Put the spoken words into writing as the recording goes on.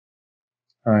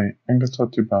Hi, I'm going to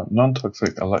talk to you about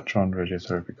non-toxic electron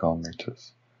radiotherapy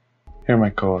collimators. Here are my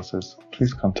co-authors.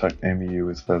 Please contact MEU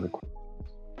with further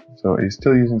questions. So it's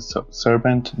still using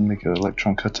cerbent to make an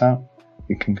electron cutout.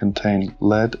 It can contain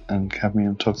lead and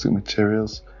cadmium toxic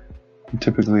materials. And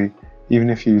typically, even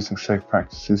if you're using safe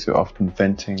practices, you're often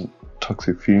venting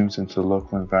toxic fumes into the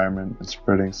local environment and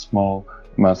spreading small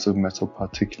amounts of metal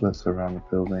particulates around the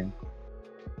building.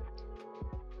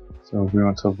 So we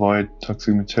want to avoid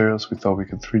toxic materials. We thought we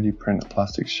could 3D print a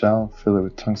plastic shell, fill it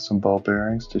with tungsten ball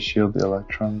bearings to shield the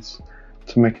electrons.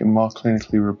 To make it more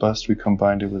clinically robust, we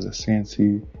combined it with a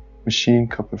CNC machine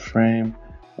copper frame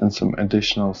and some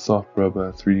additional soft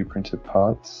rubber 3D printed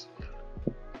parts.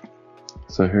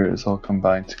 So here it's all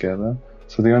combined together.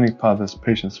 So the only part that's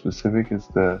patient specific is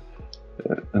the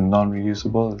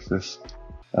non-reusable, is this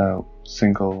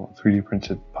single 3D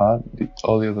printed part.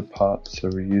 All the other parts are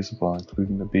reusable,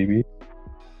 including the BB.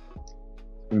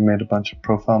 We made a bunch of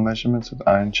profile measurements with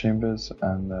ion chambers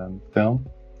and film.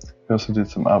 We also did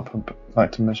some output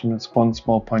factor measurements. One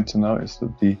small point to note is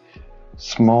that the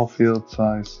small field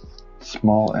size,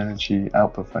 small energy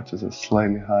output factors are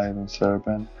slightly higher than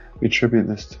cerebrin. We attribute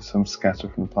this to some scatter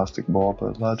from the plastic ball,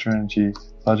 but larger energy,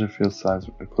 larger field size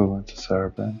equivalent to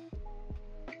cerebrin.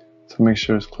 To make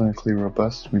sure it's clinically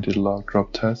robust, we did a lot of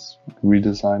drop tests,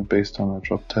 redesigned based on our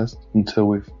drop test until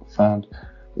we found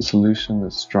a solution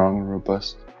that's strong and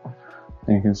robust.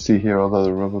 And you can see here, although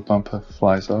the rubber bumper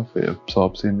flies off, it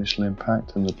absorbs the initial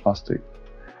impact, and the plastic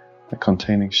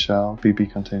containing shell,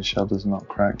 BB containing shell, does not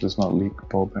crack, does not leak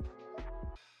ball bearing.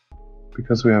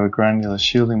 Because we have a granular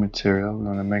shielding material, we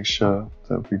want to make sure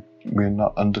that we're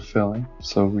not underfilling.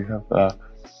 So we have a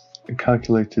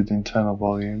calculated internal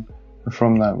volume, and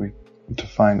from that we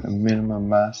define a minimum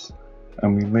mass,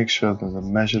 and we make sure that the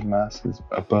measured mass is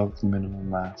above the minimum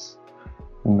mass.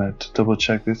 And then to double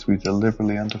check this, we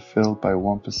deliberately underfilled by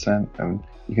 1%, and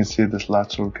you can see this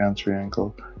lateral gantry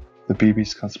angle. The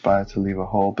BBs conspire to leave a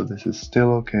hole, but this is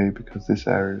still okay because this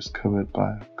area is covered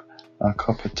by a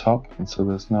copper top, and so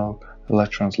there's no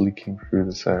electrons leaking through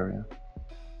this area.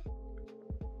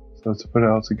 So to put it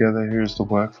all together, here's the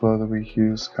workflow that we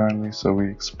use currently. So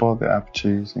we export the aperture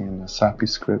using an SAPI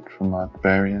script from our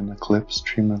Varian Eclipse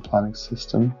treatment planning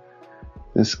system.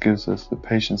 This gives us the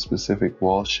patient-specific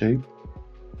wall shape.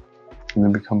 And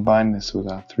then we combine this with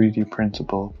our 3D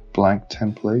printable blank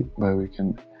template, where we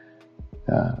can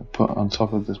put on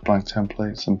top of this blank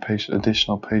template some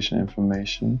additional patient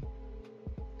information.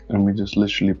 And we just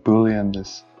literally boolean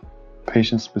this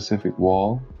patient-specific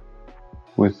wall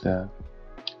with the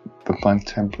blank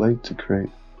template to create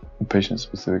a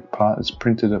patient-specific part. It's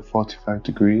printed at 45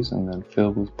 degrees and then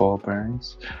filled with ball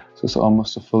bearings. So it's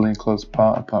almost a fully enclosed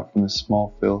part apart from this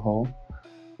small fill hole.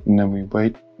 And then we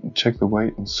check the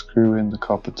weight and screw in the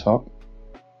copper top.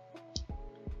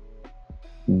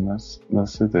 And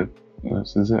that's it.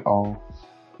 This is it all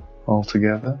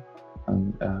together.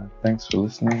 And thanks for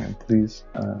listening, and please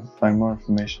find more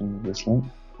information at this link.